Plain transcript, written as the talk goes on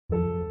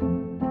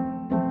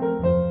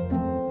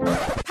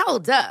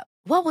Hold up.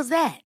 What was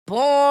that?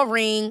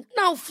 Boring.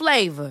 No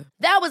flavor.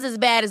 That was as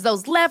bad as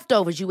those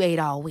leftovers you ate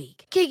all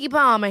week. Keke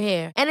Palmer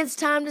here, and it's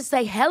time to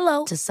say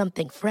hello to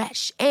something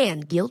fresh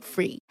and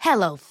guilt-free.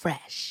 Hello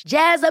Fresh.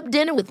 Jazz up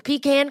dinner with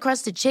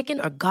pecan-crusted chicken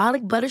or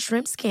garlic butter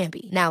shrimp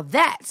scampi. Now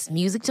that's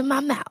music to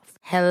my mouth.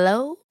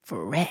 Hello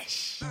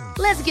Fresh.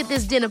 Let's get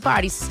this dinner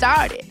party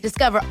started.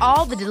 Discover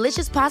all the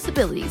delicious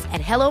possibilities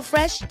at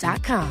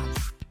hellofresh.com.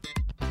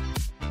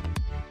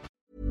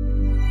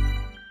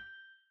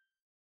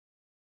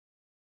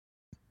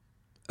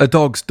 A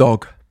dog's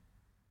dog.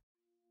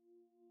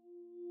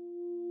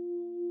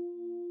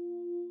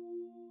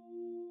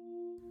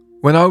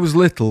 When I was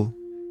little,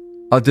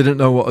 I didn't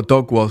know what a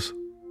dog was.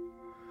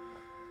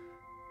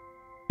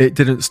 It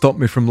didn't stop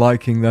me from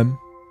liking them.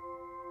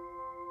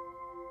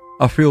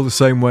 I feel the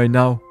same way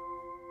now.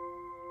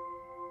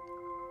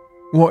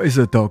 What is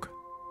a dog?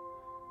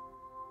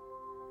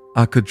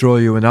 I could draw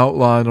you an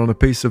outline on a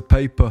piece of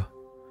paper,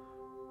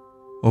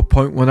 or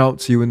point one out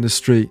to you in the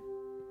street.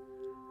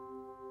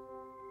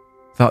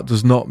 That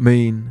does not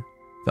mean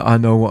that I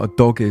know what a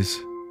dog is.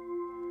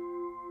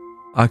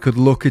 I could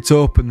look it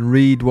up and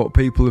read what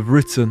people have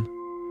written.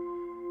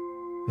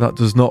 That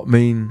does not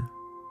mean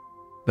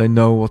they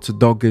know what a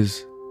dog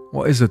is.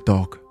 What is a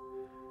dog?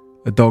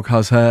 A dog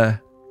has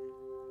hair.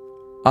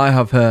 I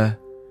have hair.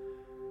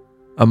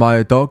 Am I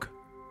a dog?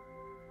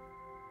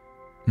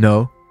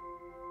 No.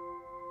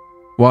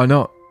 Why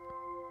not?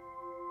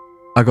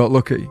 I got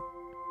lucky.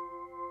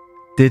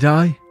 Did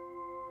I?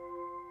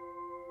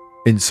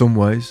 In some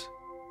ways.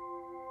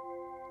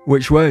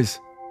 Which ways?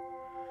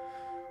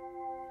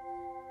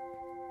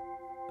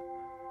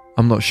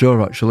 I'm not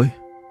sure, actually.